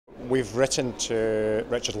we've written to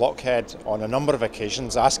Richard Lochhead on a number of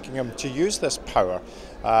occasions asking him to use this power,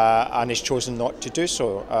 and he's chosen not to do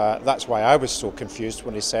so. That's why I was so confused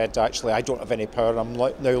when he said, actually, I don't have any power, I'm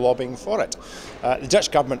now lobbying for it. The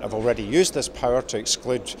Dutch government have already used this power to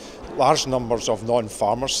exclude large numbers of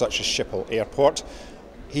non-farmers, such as Schiphol Airport.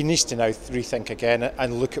 He needs to now rethink again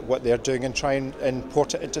and look at what they're doing and try and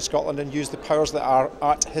import it into Scotland and use the powers that are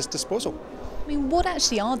at his disposal. I mean, what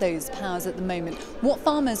actually are those powers at the moment? What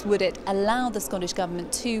farmers would it allow the Scottish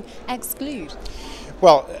Government to exclude?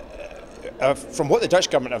 Well, from what the Dutch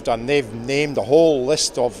government have done, they've named a whole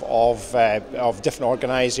list of different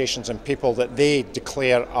organisations and people that they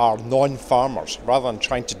declare are non-farmers, rather than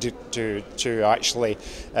trying to actually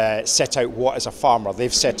set out what is a farmer.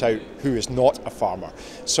 They've set out who is not a farmer.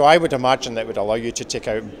 So I would imagine that would allow you to take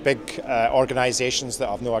out big organisations that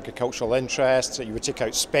have no agricultural interests, that you would take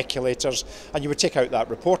out speculators, and you would take out that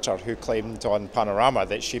reporter who claimed on Panorama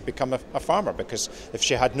that she'd become a farmer, because if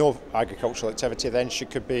she had no agricultural activity, then she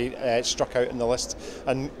could be struck out in the list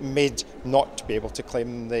and made not to be able to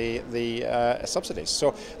claim the subsidies.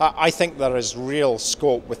 So I think there is real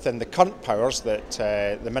scope within the current powers that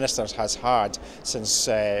the Minister has had since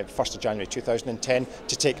 1st of January 2010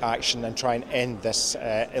 to take action and try and end this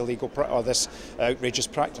illegal or this outrageous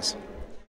practice.